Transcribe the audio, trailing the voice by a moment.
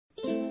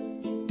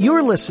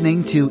You're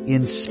listening to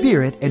In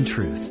Spirit and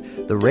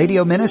Truth, the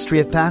radio ministry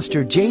of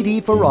Pastor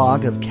J.D.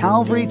 Farag of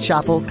Calvary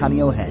Chapel,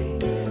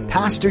 Kaneohe.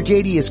 Pastor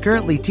J.D. is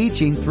currently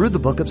teaching through the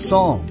book of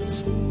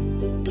Psalms.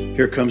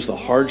 Here comes the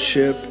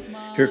hardship.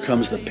 Here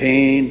comes the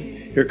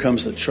pain. Here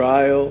comes the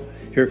trial.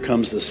 Here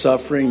comes the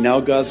suffering. Now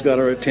God's got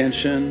our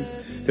attention.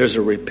 There's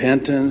a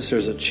repentance.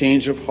 There's a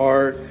change of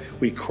heart.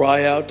 We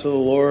cry out to the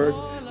Lord.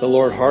 The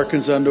Lord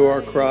hearkens unto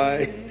our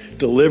cry,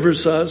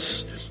 delivers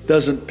us,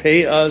 doesn't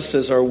pay us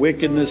as our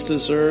wickedness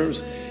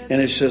deserves.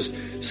 And it's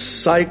just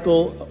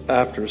cycle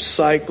after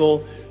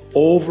cycle,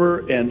 over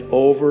and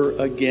over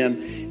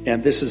again.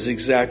 And this is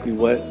exactly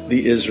what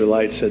the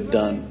Israelites had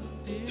done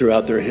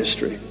throughout their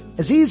history.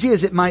 As easy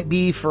as it might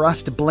be for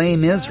us to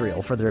blame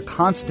Israel for their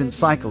constant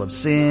cycle of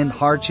sin,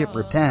 hardship,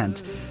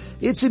 repent,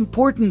 it's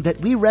important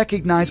that we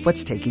recognize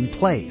what's taking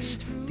place,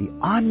 the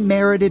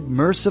unmerited,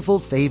 merciful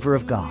favor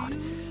of God.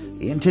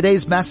 In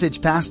today's message,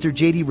 Pastor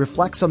J.D.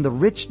 reflects on the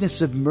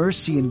richness of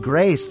mercy and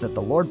grace that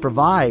the Lord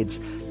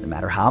provides, no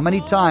matter how many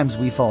times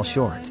we fall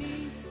short.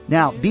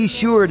 Now, be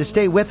sure to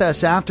stay with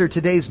us after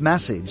today's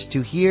message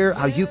to hear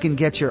how you can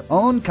get your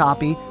own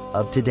copy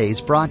of today's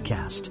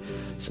broadcast.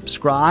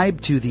 Subscribe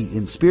to the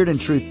In Spirit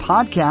and Truth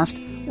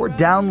podcast or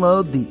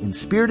download the In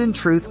Spirit and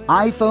Truth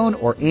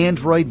iPhone or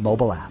Android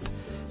mobile app.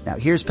 Now,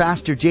 here's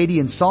Pastor J.D.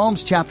 in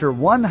Psalms chapter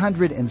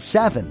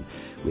 107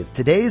 with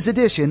today's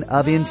edition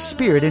of In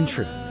Spirit and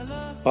Truth.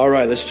 All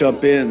right, let's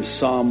jump in.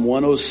 Psalm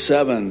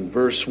 107,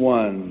 verse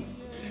 1.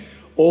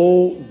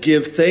 Oh,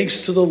 give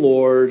thanks to the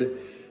Lord,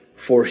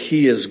 for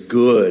he is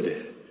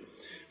good,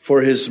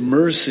 for his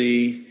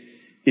mercy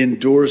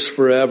endures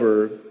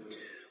forever.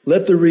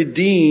 Let the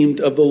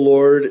redeemed of the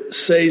Lord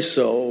say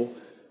so,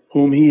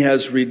 whom he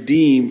has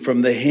redeemed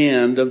from the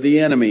hand of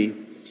the enemy.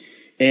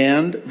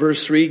 And,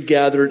 verse 3,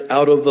 gathered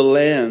out of the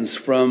lands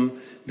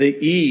from the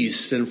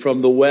east and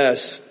from the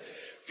west,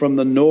 from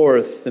the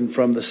north and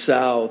from the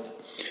south.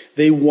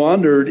 They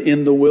wandered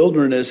in the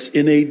wilderness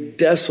in a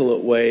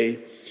desolate way.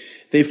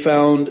 They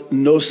found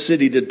no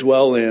city to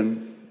dwell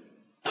in.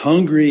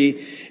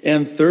 Hungry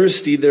and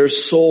thirsty, their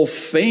soul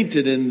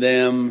fainted in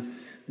them.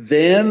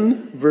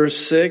 Then, verse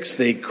 6,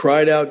 they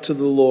cried out to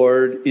the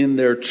Lord in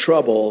their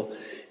trouble,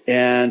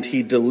 and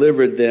he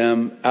delivered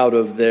them out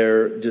of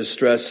their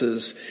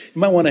distresses.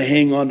 You might want to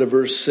hang on to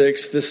verse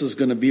 6. This is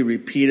going to be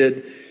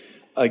repeated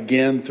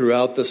again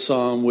throughout the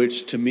psalm,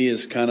 which to me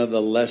is kind of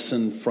the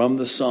lesson from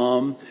the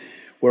psalm,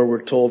 where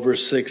we're told,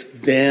 verse 6,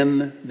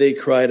 then they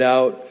cried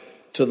out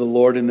to the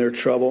Lord in their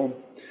trouble.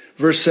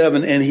 Verse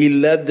 7, and he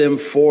led them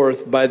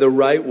forth by the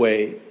right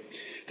way,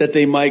 that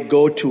they might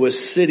go to a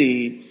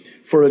city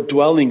for a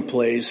dwelling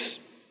place.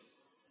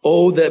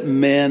 Oh, that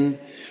men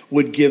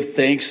would give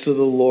thanks to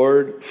the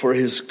Lord for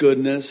his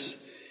goodness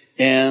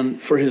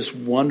and for his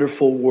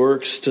wonderful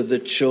works to the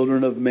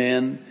children of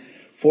men.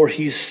 For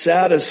he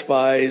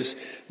satisfies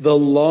the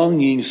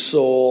longing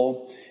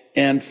soul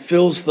and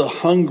fills the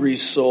hungry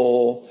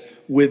soul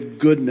with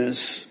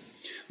goodness.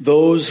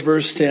 Those,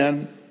 verse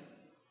 10,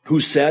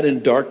 who sat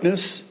in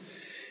darkness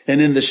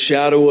and in the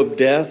shadow of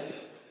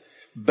death,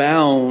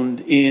 bound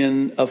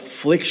in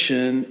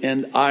affliction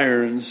and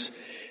irons.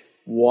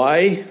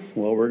 Why?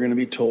 Well, we're going to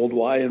be told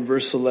why in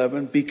verse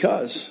 11.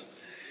 Because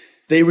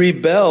they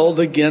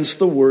rebelled against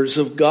the words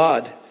of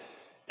God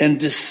and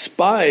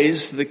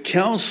despised the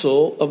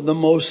counsel of the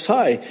Most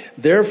High.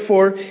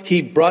 Therefore,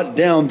 he brought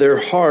down their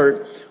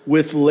heart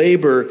with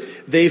labor.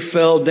 They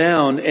fell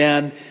down,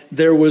 and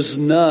there was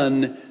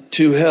none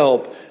to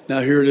help.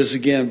 Now here it is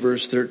again,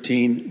 verse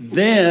 13.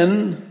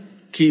 Then,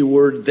 key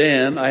word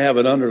then, I have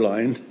it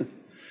underlined.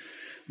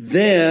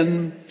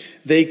 Then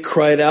they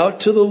cried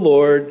out to the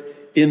Lord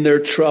in their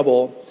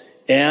trouble,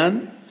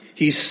 and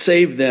he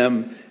saved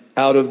them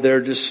out of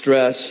their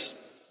distress.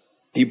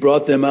 He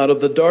brought them out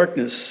of the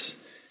darkness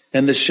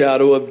and the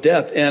shadow of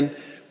death, and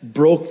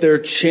broke their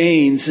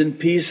chains in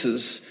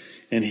pieces.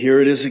 And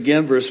here it is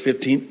again, verse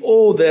 15.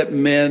 Oh, that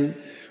men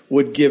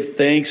would give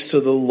thanks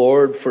to the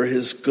Lord for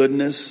his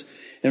goodness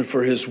and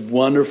for his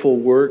wonderful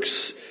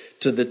works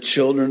to the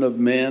children of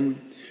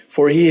men.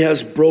 For he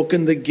has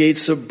broken the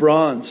gates of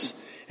bronze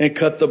and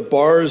cut the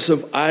bars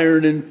of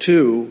iron in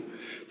two.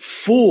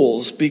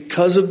 Fools,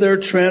 because of their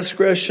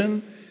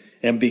transgression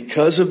and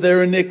because of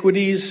their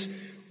iniquities,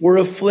 were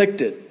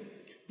afflicted.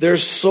 Their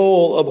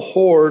soul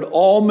abhorred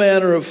all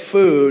manner of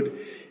food,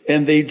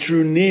 and they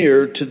drew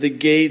near to the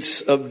gates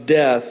of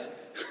death.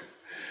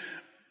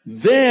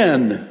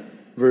 Then,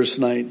 verse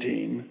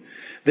 19,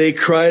 they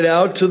cried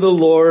out to the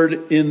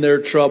Lord in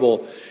their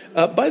trouble.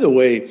 By the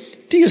way,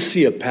 do you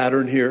see a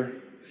pattern here?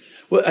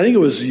 Well, I think it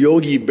was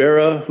Yogi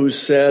Berra who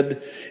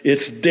said,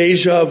 it's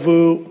deja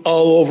vu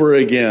all over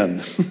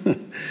again.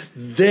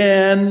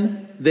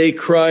 Then they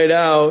cried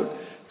out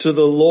to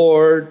the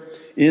Lord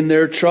in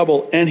their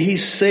trouble, and he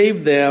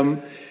saved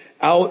them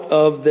out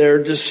of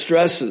their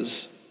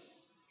distresses.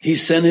 He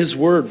sent his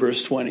word,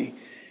 verse 20,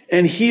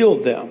 and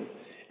healed them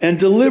and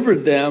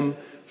delivered them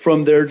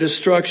from their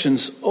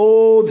destructions.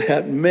 Oh,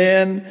 that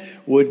men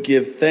would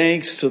give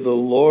thanks to the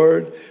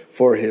Lord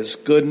for his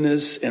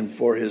goodness and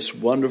for his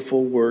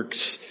wonderful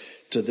works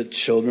to the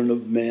children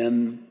of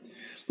men.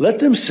 Let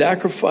them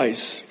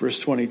sacrifice, verse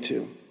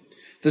 22,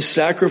 the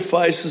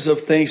sacrifices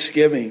of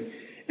thanksgiving,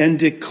 and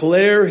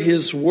declare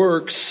his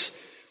works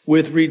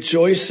with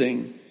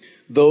rejoicing.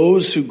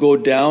 Those who go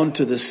down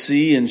to the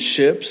sea in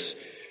ships,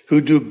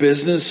 who do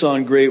business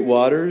on great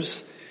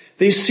waters,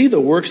 they see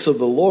the works of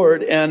the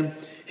Lord and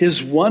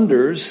his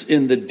wonders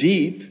in the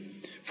deep.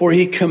 For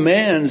he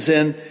commands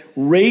and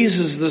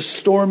raises the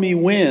stormy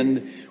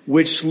wind,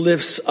 which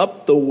lifts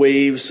up the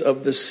waves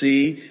of the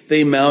sea.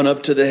 They mount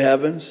up to the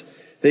heavens.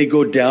 They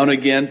go down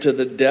again to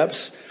the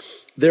depths.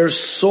 Their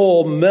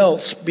soul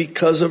melts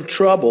because of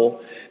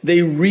trouble.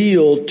 They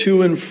reel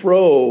to and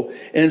fro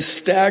and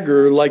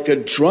stagger like a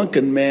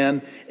drunken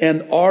man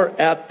and are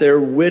at their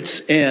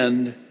wits'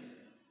 end.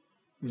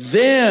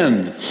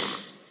 Then,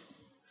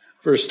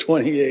 verse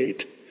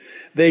 28,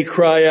 they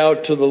cry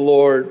out to the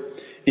Lord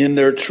in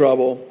their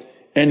trouble,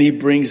 and he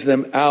brings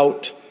them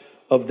out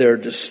of their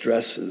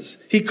distresses.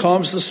 He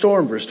calms the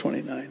storm, verse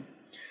 29,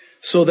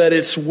 so that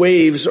its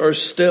waves are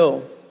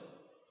still.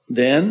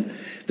 Then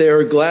they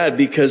are glad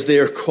because they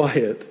are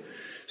quiet.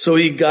 So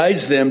he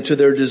guides them to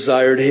their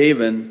desired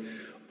haven.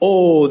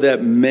 Oh,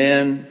 that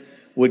men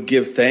would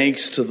give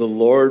thanks to the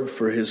Lord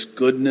for his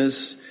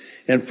goodness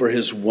and for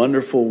his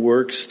wonderful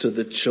works to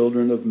the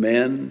children of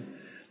men.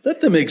 Let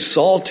them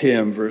exalt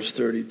him, verse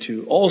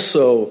 32,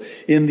 also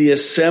in the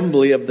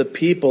assembly of the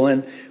people,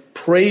 and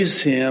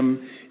praise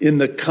him in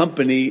the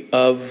company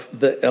of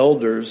the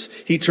elders.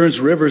 He turns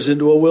rivers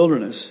into a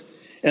wilderness,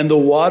 and the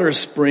water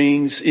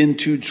springs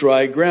into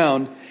dry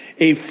ground,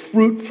 a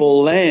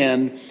fruitful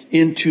land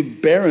into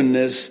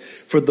barrenness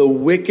for the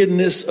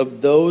wickedness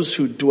of those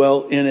who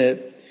dwell in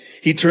it.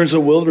 He turns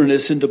a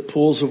wilderness into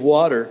pools of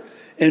water,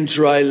 and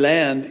dry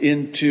land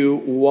into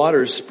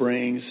water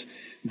springs.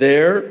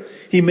 There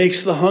he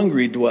makes the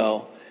hungry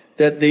dwell,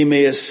 that they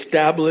may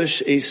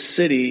establish a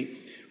city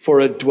for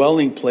a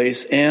dwelling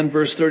place, and,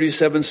 verse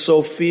 37,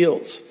 sow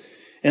fields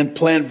and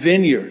plant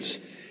vineyards,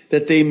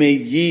 that they may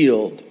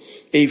yield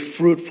a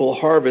fruitful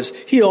harvest.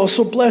 He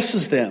also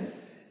blesses them,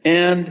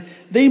 and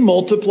they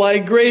multiply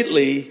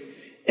greatly,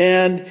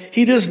 and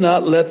he does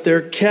not let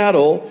their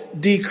cattle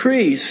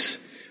decrease.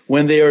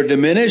 When they are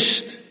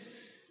diminished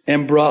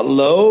and brought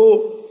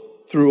low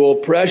through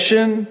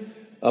oppression,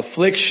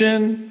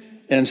 affliction,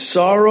 and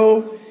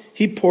sorrow,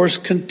 he pours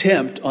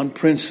contempt on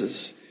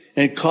princes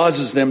and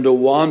causes them to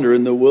wander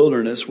in the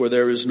wilderness where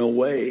there is no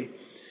way.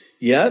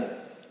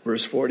 Yet,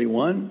 verse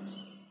 41,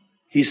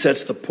 he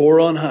sets the poor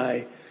on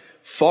high,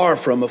 far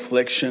from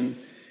affliction,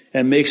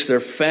 and makes their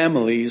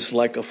families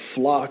like a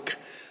flock.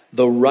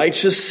 The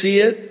righteous see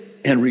it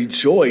and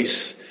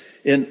rejoice.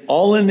 In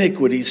all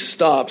iniquity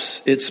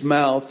stops its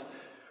mouth.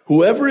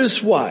 Whoever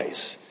is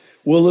wise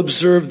will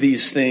observe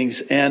these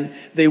things, and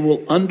they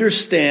will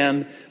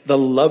understand the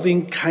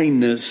loving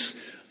kindness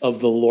of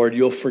the Lord.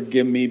 You'll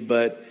forgive me,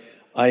 but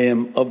I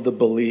am of the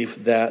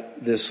belief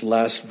that this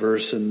last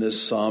verse in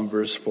this Psalm,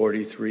 verse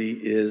 43,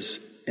 is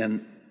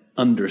an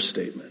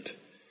understatement.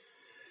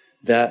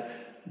 That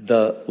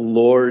the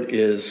Lord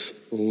is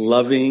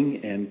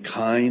loving and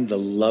kind, the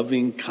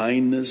loving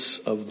kindness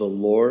of the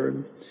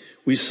Lord.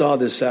 We saw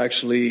this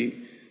actually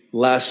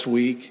last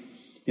week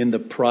in the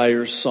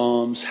prior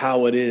Psalms,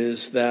 how it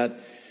is that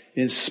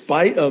in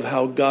spite of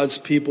how God's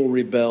people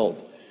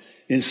rebelled,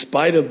 in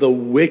spite of the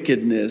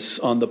wickedness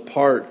on the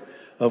part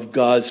of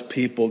God's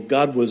people,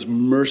 God was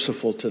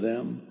merciful to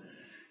them.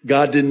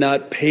 God did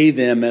not pay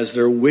them as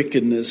their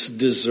wickedness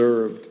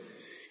deserved.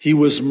 He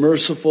was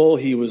merciful,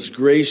 he was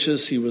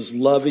gracious, he was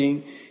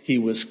loving, he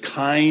was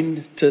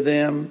kind to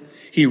them.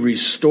 He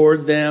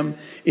restored them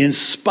in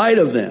spite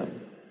of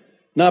them,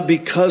 not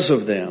because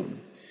of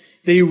them.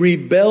 They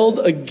rebelled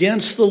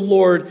against the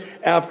Lord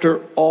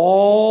after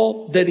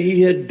all that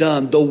he had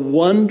done, the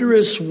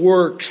wondrous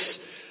works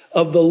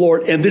of the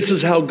Lord. And this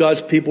is how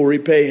God's people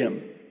repay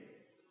him.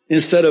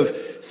 Instead of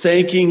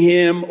thanking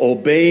him,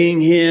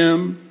 obeying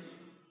him,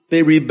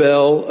 they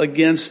rebel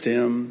against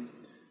him.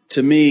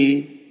 To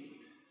me,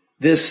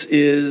 this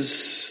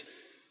is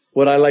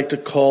what I like to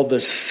call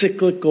the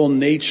cyclical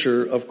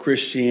nature of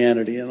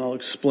Christianity, and I'll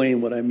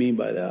explain what I mean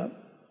by that.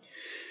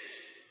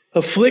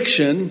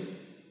 Affliction,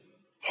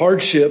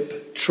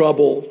 hardship,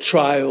 trouble,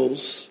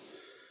 trials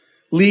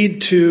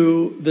lead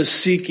to the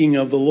seeking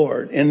of the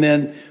Lord. And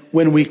then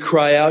when we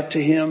cry out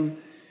to him,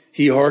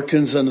 he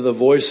hearkens unto the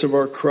voice of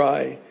our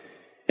cry.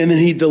 And then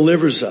he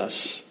delivers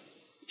us.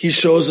 He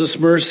shows us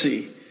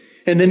mercy.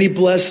 And then he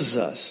blesses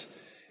us.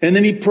 And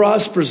then he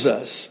prospers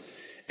us.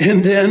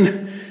 And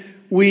then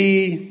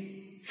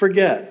we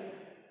forget.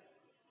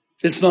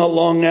 It's not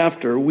long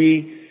after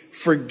we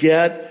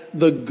forget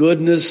the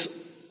goodness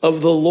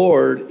of the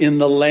Lord in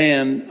the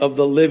land of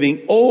the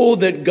living. Oh,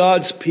 that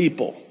God's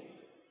people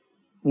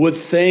would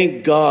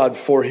thank God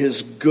for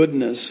his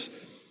goodness.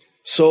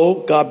 So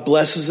God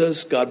blesses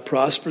us, God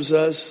prospers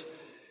us,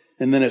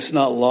 and then it's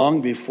not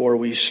long before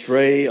we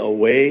stray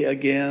away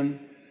again,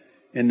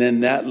 and then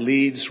that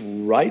leads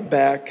right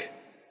back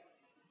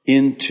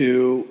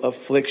into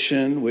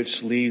affliction,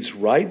 which leads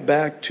right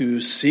back to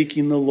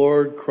seeking the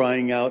Lord,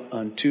 crying out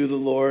unto the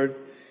Lord.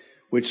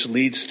 which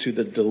leads to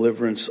the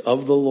deliverance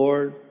of the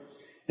Lord.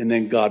 And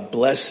then God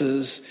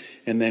blesses,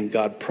 and then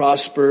God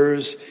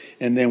prospers,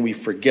 and then we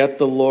forget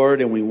the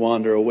Lord and we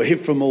wander away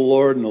from the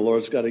Lord, and the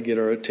Lord's got to get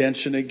our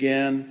attention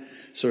again.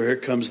 So here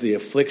comes the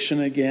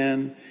affliction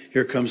again.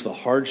 Here comes the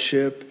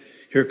hardship.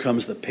 Here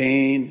comes the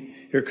pain.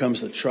 Here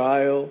comes the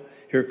trial.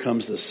 Here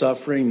comes the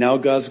suffering. Now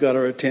God's got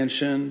our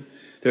attention.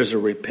 There's a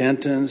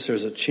repentance.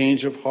 There's a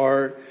change of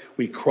heart.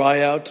 We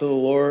cry out to the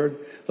Lord.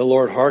 The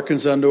Lord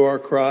hearkens unto our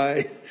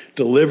cry,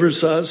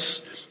 delivers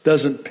us,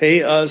 doesn't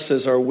pay us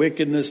as our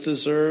wickedness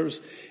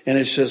deserves. And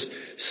it's just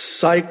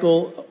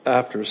cycle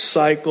after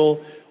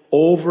cycle,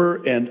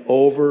 over and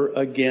over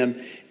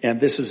again. And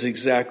this is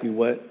exactly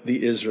what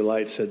the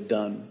Israelites had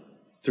done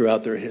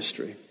throughout their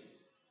history.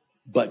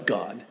 But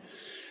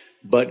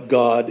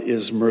God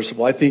is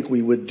merciful. I think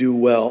we would do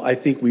well. I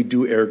think we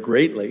do err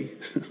greatly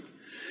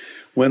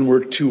when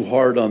we're too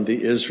hard on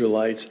the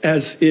Israelites,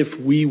 as if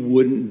we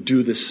wouldn't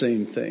do the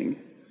same thing.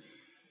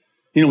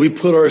 You know, we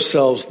put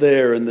ourselves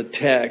there in the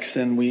text,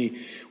 and we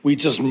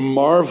just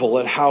marvel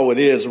at how it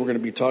is. We're going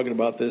to be talking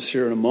about this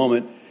here in a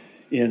moment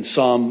in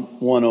Psalm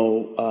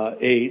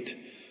 108.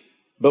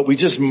 But we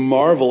just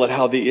marvel at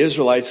how the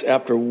Israelites,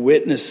 after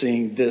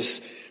witnessing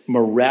this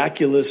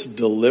miraculous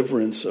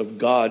deliverance of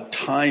God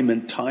time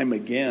and time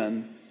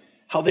again,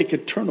 how they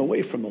could turn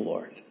away from the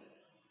Lord.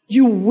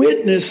 You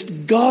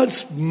witnessed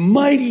God's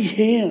mighty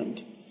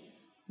hand,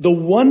 the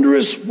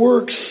wondrous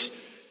works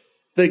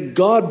that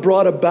God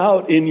brought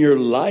about in your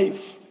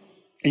life,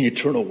 and you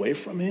turn away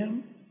from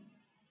Him.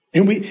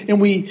 And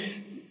we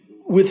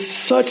with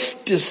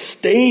such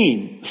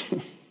disdain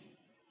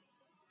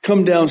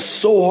come down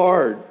so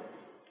hard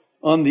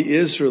on the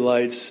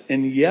Israelites,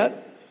 and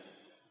yet,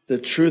 the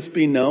truth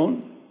be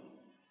known,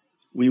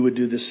 we would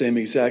do the same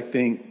exact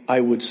thing. I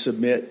would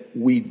submit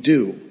we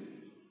do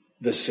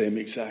the same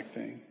exact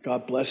thing.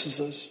 God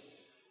blesses us.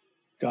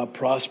 God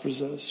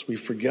prospers us. We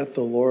forget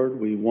the Lord.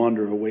 We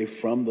wander away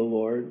from the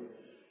Lord.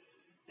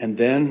 And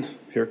then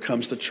here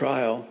comes the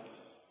trial.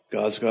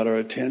 God's got our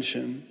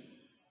attention.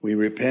 We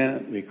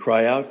repent. We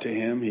cry out to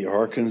Him. He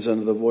hearkens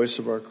unto the voice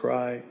of our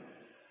cry.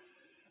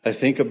 I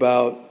think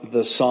about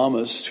the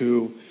psalmist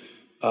who,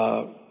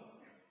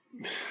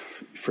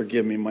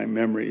 forgive me, my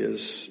memory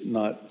is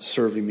not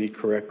serving me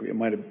correctly.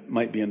 It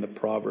might be in the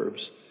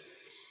Proverbs,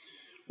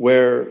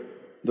 where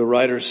the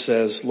writer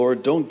says,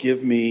 Lord, don't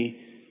give me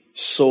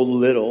so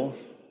little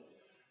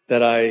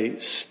that I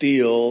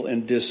steal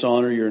and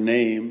dishonor your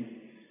name.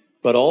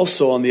 But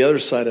also on the other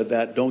side of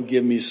that, don't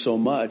give me so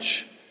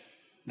much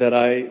that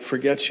I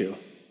forget you.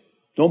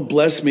 Don't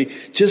bless me.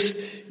 Just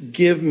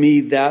give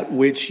me that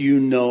which you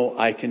know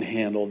I can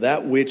handle,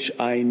 that which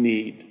I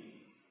need.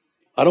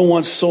 I don't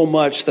want so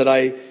much that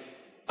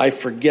I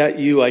forget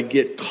you. I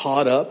get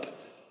caught up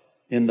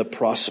in the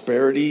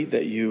prosperity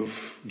that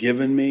you've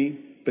given me.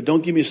 But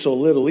don't give me so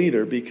little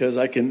either, because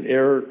I can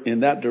err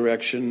in that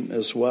direction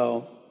as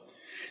well.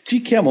 G.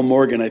 Campbell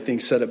Morgan, I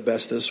think, said it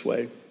best this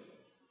way.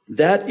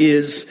 That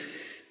is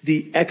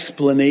the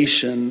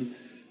explanation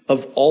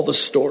of all the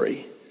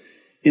story.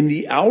 In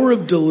the hour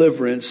of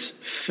deliverance,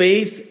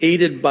 faith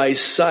aided by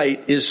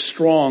sight is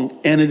strong,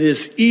 and it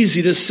is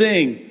easy to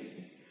sing.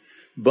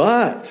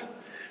 But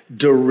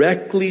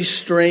directly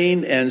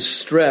strain and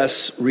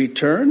stress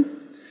return,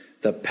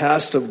 the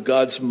past of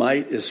God's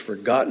might is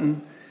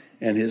forgotten,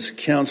 and His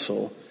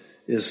counsel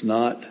is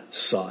not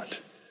sought.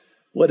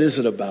 What is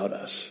it about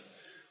us?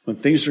 When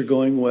things are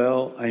going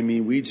well,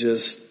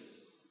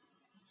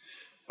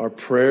 our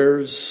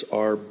prayers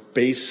are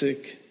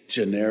basic,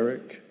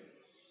 generic,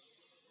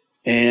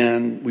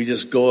 and we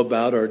just go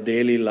about our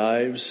daily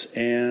lives,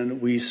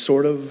 and we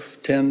sort of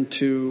tend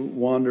to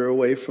wander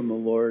away from the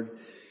Lord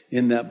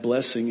in that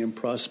blessing and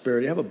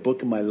prosperity. I have a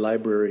book in my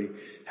library,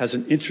 has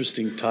an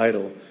interesting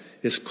title.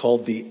 It's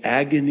called The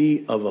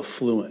Agony of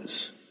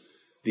Affluence.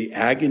 The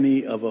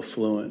Agony of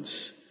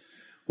Affluence.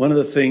 One of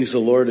the things the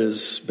Lord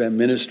has been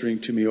ministering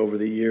to me over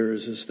the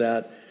years is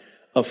that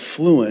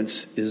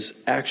affluence is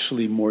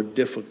actually more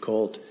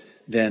difficult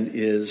than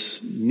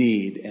is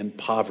need and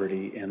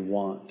poverty and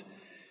want.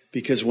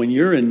 Because when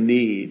you're in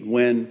need,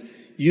 when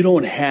you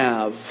don't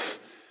have,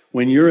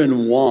 when you're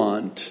in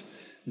want,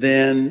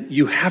 then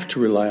you have to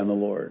rely on the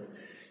Lord.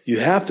 You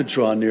have to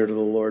draw near to the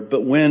Lord.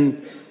 But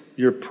when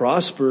you're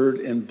prospered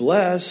and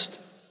blessed,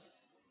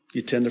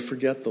 you tend to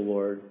forget the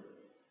Lord.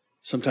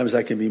 Sometimes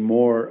that can be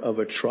more of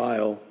a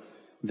trial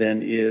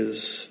than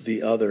is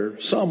the other.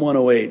 Psalm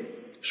 108,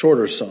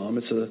 shorter psalm.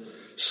 It's a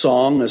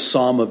song, a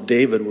psalm of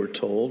David, we're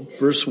told.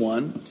 Verse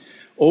 1,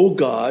 O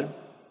God,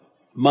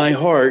 my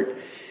heart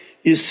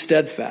is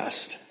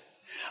steadfast.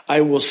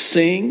 I will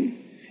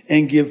sing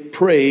and give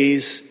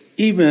praise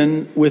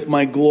even with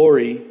my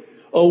glory.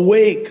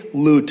 Awake,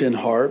 lute and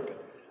harp.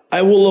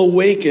 I will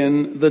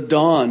awaken the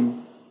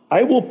dawn.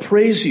 I will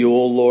praise you,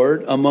 O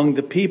Lord, among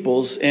the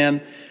peoples,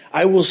 and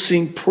I will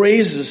sing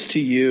praises to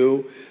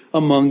you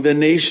among the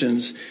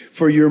nations.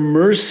 For your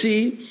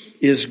mercy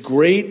is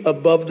great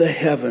above the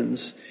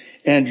heavens,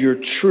 and your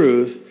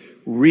truth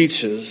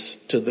reaches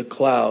to the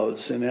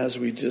clouds. And as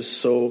we just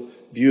so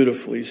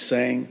beautifully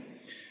sang,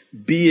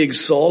 Be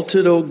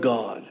exalted, O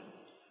God,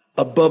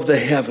 above the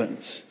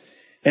heavens,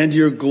 and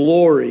your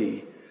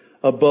glory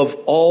above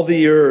all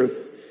the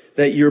earth,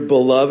 that your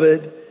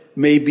beloved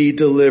may be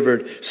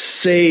delivered.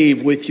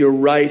 Save with your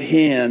right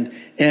hand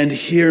and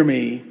hear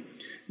me.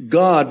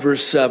 God,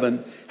 verse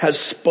 7, has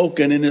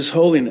spoken in his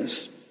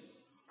holiness.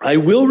 I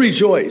will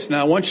rejoice.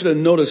 Now I want you to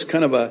notice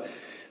kind of a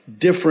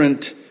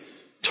different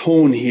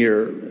tone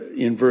here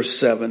in verse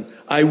 7.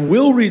 I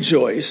will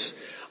rejoice.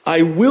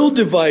 I will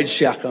divide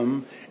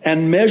Shechem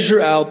and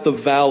measure out the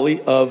valley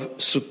of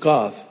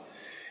Sukkoth.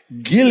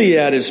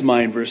 Gilead is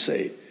mine, verse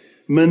 8.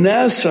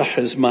 Manasseh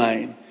is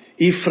mine.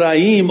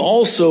 Ephraim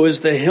also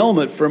is the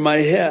helmet for my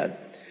head.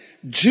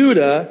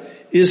 Judah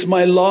is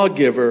my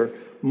lawgiver.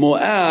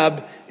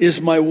 Moab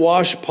is my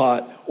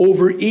washpot.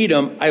 Over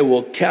Edom I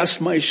will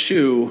cast my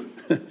shoe.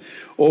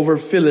 Over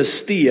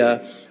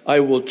Philistia I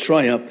will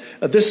triumph.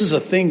 This is a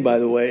thing, by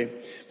the way.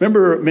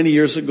 Remember many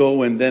years ago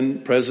when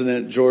then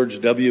President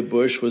George W.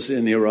 Bush was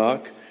in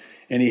Iraq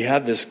and he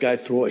had this guy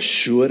throw a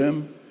shoe at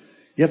him?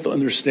 You have to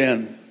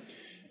understand,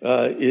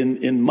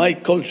 in my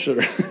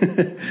culture,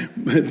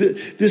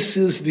 this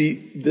is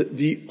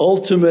the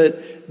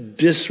ultimate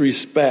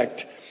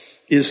disrespect,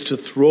 is to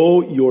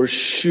throw your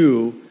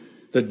shoe.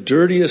 The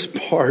dirtiest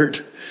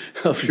part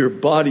of your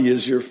body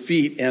is your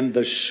feet, and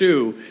the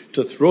shoe,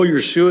 to throw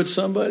your shoe at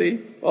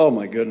somebody, oh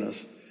my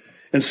goodness.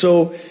 And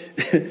so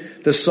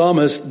the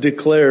psalmist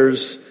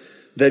declares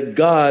that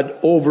God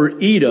over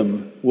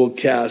Edom will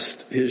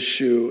cast his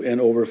shoe, and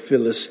over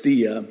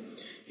Philistia,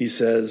 he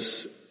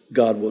says,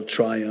 God will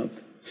triumph.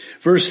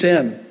 Verse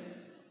 10,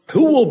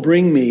 who will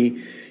bring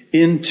me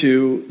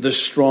into the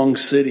strong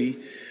city?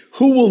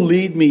 Who will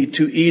lead me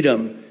to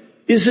Edom?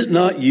 Is it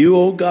not you,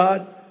 O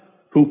God,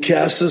 who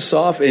cast us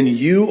off, and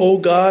you, O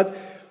God,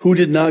 who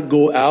did not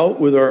go out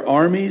with our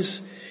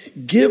armies?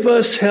 Give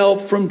us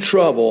help from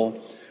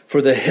trouble,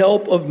 for the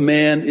help of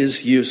man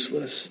is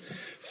useless.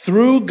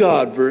 Through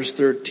God, verse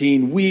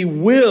 13, we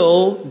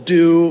will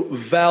do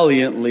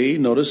valiantly.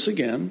 Notice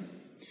again.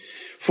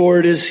 For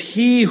it is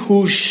he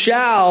who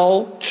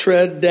shall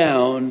tread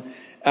down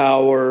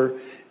our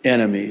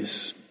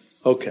enemies.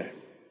 Okay.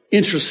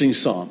 Interesting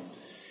psalm.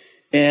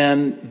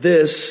 And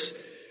this,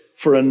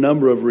 for a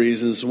number of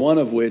reasons, one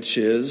of which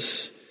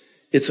is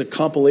it's a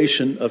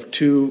compilation of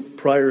two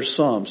prior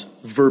psalms,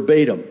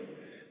 verbatim.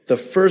 The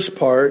first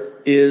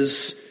part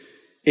is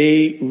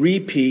a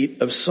repeat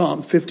of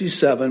Psalm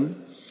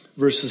 57,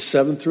 verses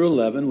 7 through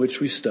 11, which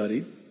we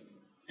studied.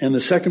 And the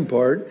second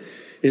part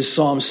is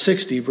Psalm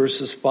 60,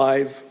 verses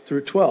 5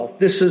 through 12.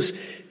 This is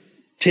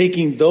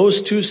taking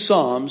those two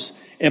psalms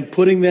and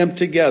putting them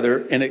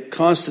together, and it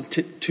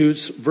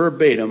constitutes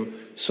verbatim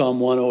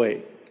Psalm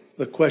 108.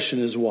 The question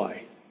is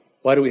why?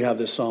 Why do we have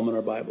this psalm in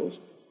our Bibles?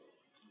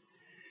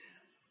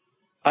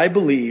 I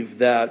believe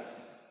that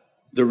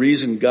the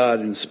reason God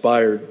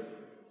inspired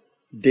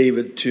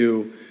David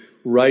to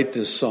write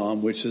this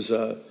psalm, which is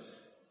a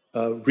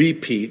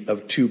repeat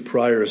of two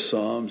prior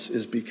psalms,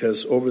 is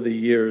because over the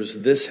years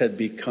this had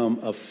become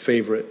a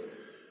favorite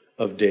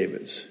of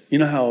David's. You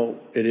know how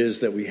it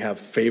is that we have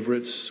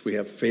favorites? We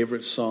have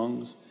favorite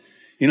songs.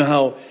 You know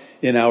how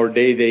in our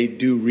day they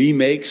do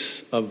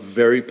remakes of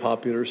very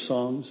popular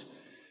songs?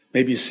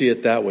 Maybe you see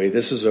it that way.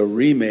 This is a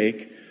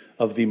remake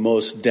of the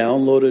most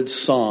downloaded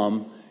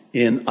psalm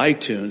in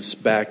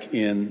iTunes back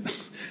in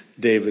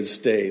David's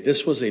day.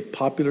 This was a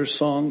popular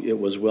song. It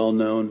was well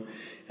known.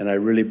 And I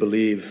really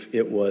believe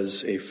it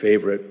was a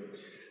favorite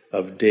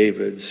of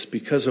David's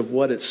because of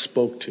what it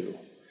spoke to.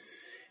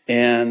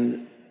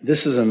 And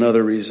this is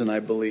another reason I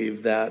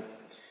believe that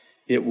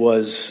it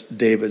was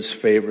David's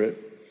favorite.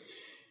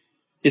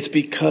 It's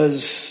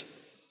because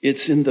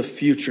it's in the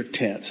future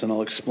tense, and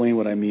I'll explain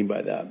what I mean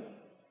by that.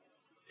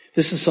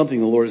 This is something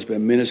the Lord has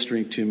been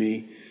ministering to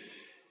me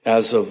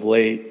as of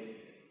late,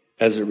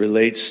 as it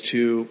relates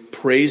to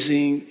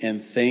praising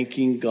and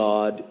thanking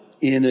God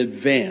in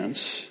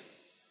advance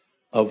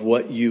of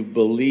what you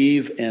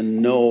believe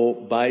and know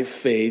by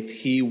faith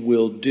He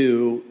will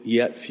do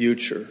yet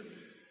future.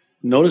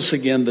 Notice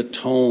again the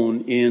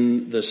tone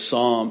in the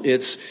psalm.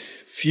 It's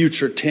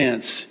future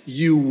tense.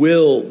 You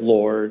will,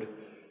 Lord.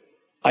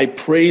 I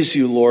praise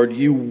you, Lord.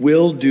 You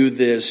will do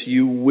this.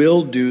 You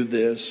will do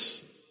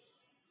this.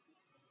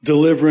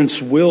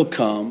 Deliverance will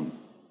come.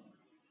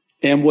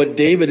 And what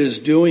David is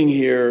doing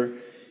here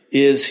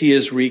is he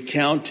is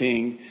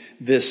recounting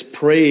this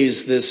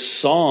praise, this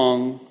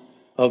song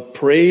of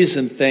praise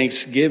and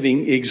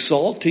thanksgiving,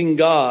 exalting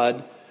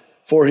God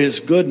for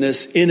his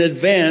goodness in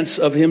advance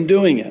of him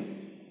doing it.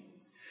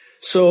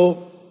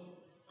 So,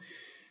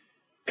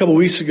 a couple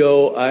weeks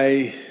ago,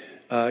 I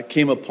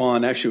came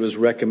upon, actually it was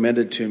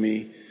recommended to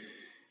me,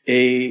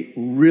 a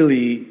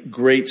really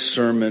great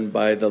sermon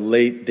by the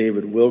late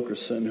David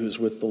Wilkerson, who's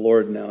with the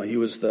Lord now. He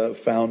was the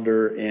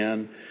founder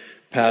and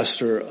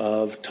pastor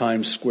of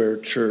Times Square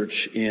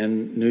Church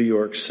in New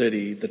York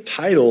City. The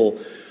title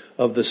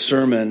of the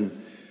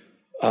sermon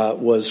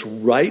was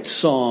Right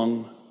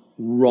Song,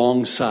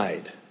 Wrong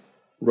Side.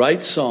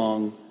 Right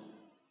Song,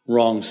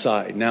 Wrong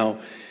Side. Now,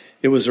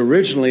 It was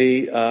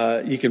originally,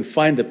 you can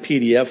find the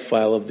PDF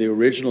file of the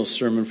original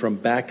sermon from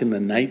back in the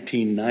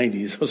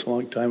 1990s. It was a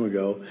long time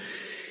ago.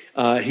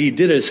 He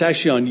did it. It's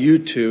actually on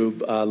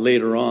YouTube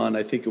later on.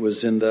 I think it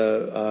was in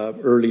the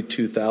early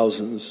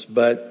 2000s.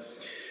 But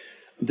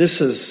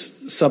this is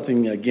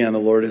something, again, the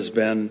Lord has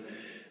been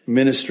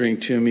ministering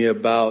to me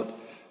about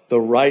the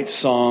right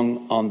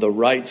song on the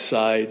right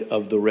side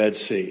of the Red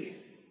Sea.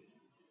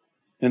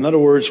 In other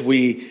words,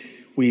 we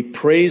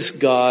praise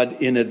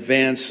God in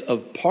advance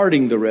of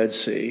parting the Red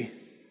Sea,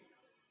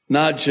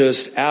 not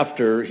just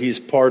after He's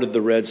parted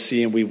the Red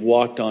Sea and we've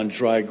walked on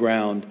dry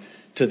ground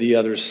to the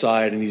other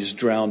side and He's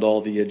drowned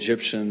all the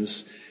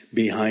Egyptians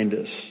behind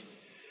us.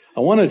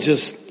 I want to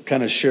just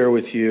kind of share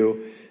with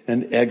you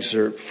an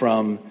excerpt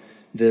from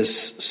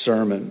this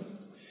sermon.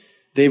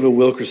 David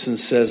Wilkerson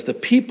says, the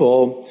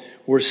people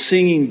were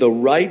singing the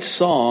right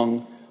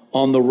song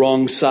on the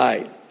wrong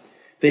side.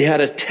 They had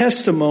a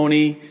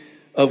testimony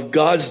of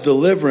God's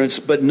deliverance,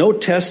 but no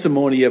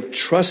testimony of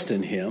trust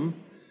in Him.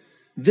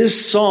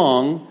 This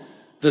song,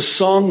 the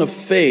song of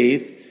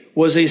faith,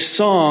 was a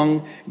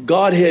song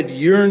God had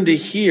yearned to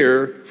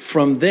hear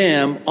from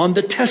them on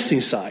the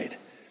testing side.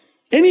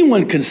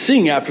 Anyone can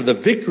sing after the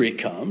victory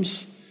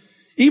comes.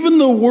 Even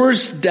the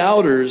worst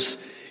doubters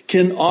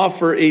can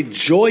offer a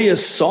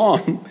joyous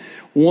song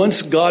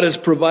once God has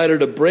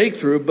provided a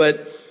breakthrough,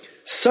 but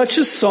such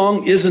a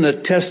song isn't a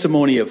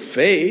testimony of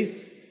faith.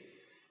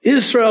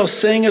 Israel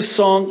sang a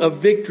song of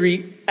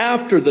victory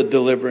after the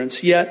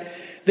deliverance, yet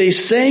they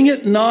sang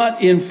it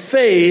not in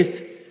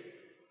faith,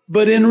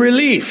 but in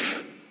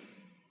relief.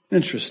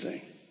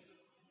 Interesting.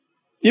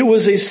 It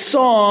was a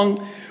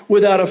song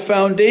without a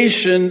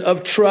foundation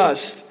of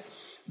trust.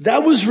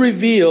 That was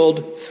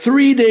revealed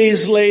 3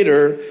 days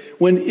later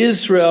when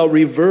Israel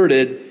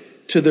reverted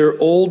to their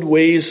old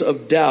ways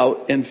of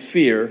doubt and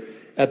fear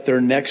at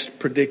their next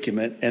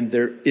predicament. And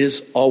there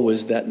is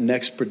always that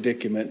next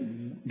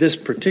predicament. This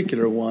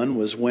particular one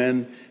was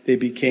when they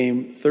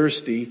became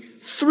thirsty.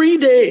 3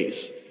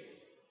 days.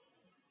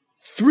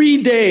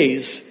 3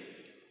 days.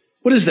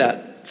 What is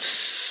that?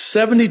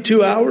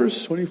 72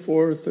 hours?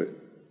 24, 30.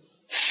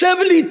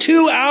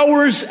 72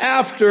 hours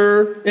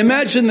after,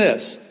 imagine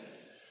this,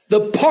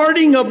 the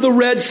parting of the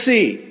Red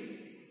Sea.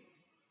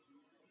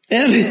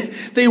 And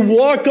they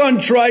walk on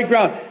dry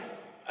ground.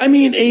 I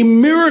mean, a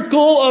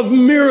miracle of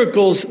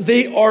miracles.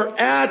 They are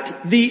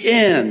at the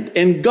end.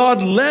 And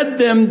God led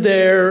them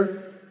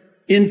there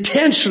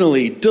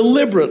intentionally,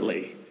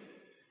 deliberately.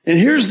 And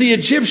here's the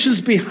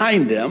Egyptians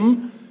behind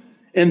them.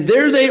 And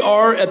there they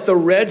are at the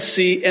Red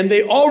Sea. And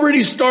they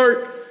already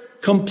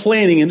start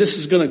complaining. And this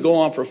is going to go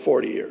on for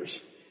 40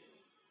 years.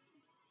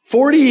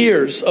 40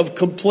 years of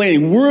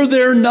complaining. Were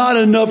there not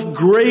enough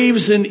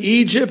graves in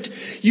Egypt?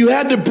 You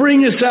had to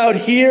bring us out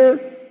here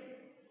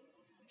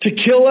to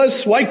kill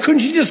us? Why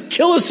couldn't you just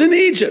kill us in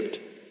Egypt?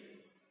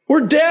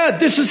 We're dead.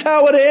 This is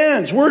how it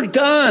ends. We're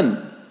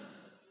done.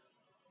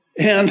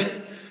 And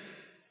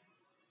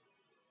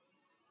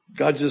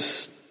God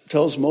just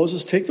tells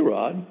Moses, take the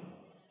rod,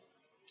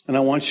 and I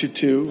want you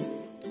to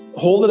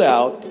hold it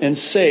out and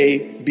say,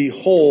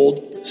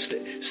 behold,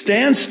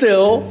 stand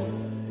still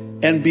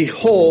and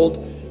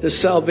behold the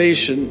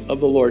salvation of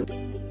the Lord.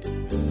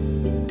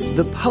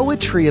 The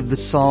poetry of the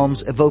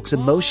Psalms evokes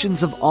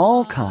emotions of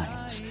all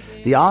kinds.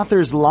 The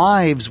authors'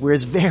 lives were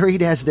as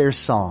varied as their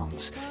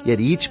songs,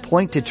 yet each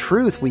point to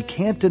truth we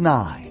can't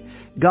deny.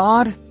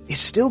 God is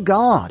still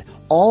God,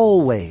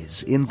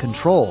 always in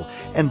control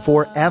and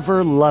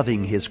forever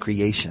loving His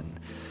creation.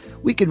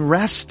 We can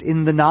rest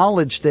in the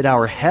knowledge that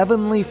our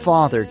Heavenly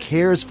Father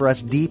cares for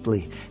us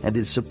deeply and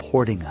is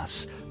supporting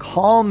us,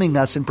 calming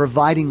us and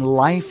providing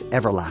life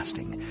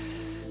everlasting.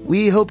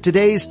 We hope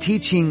today's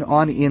teaching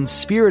on In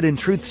Spirit and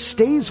Truth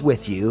stays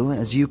with you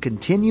as you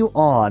continue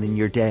on in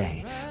your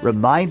day,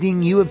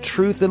 reminding you of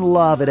truth and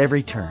love at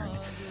every turn.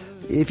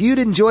 If you'd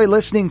enjoy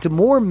listening to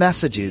more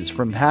messages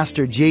from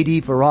Pastor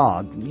J.D.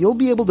 Farag, you'll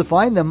be able to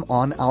find them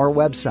on our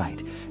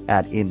website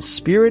at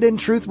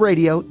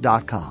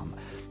inspiritandtruthradio.com.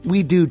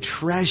 We do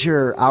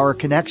treasure our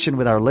connection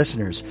with our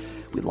listeners.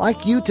 We'd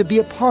like you to be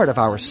a part of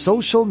our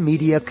social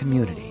media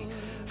community.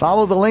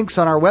 Follow the links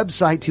on our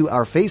website to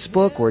our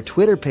Facebook or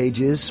Twitter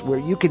pages where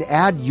you can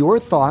add your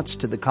thoughts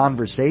to the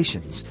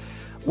conversations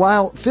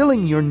while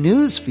filling your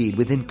news feed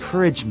with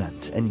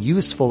encouragement and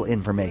useful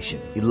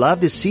information. We'd love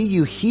to see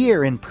you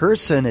here in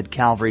person at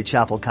Calvary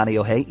Chapel,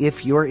 Kaneohe,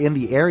 if you're in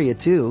the area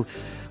too.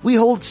 We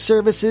hold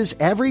services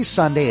every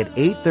Sunday at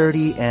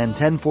 8:30 and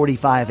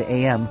 10:45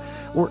 a.m.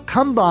 or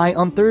come by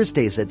on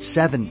Thursdays at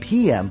 7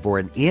 p.m. for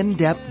an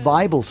in-depth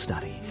Bible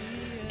study.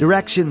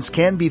 Directions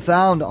can be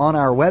found on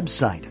our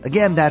website.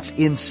 Again, that's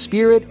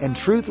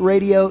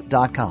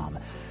inspiritandtruthradio.com.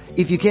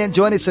 If you can't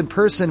join us in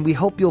person, we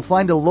hope you'll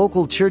find a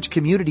local church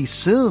community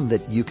soon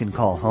that you can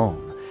call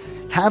home.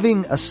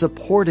 Having a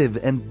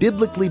supportive and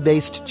biblically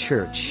based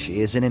church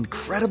is an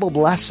incredible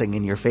blessing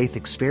in your faith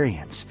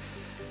experience.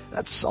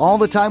 That's all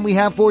the time we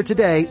have for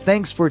today.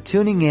 Thanks for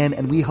tuning in,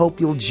 and we hope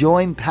you'll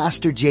join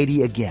Pastor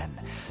JD again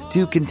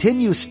to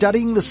continue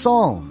studying the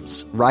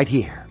Psalms right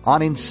here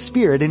on In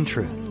Spirit and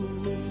Truth.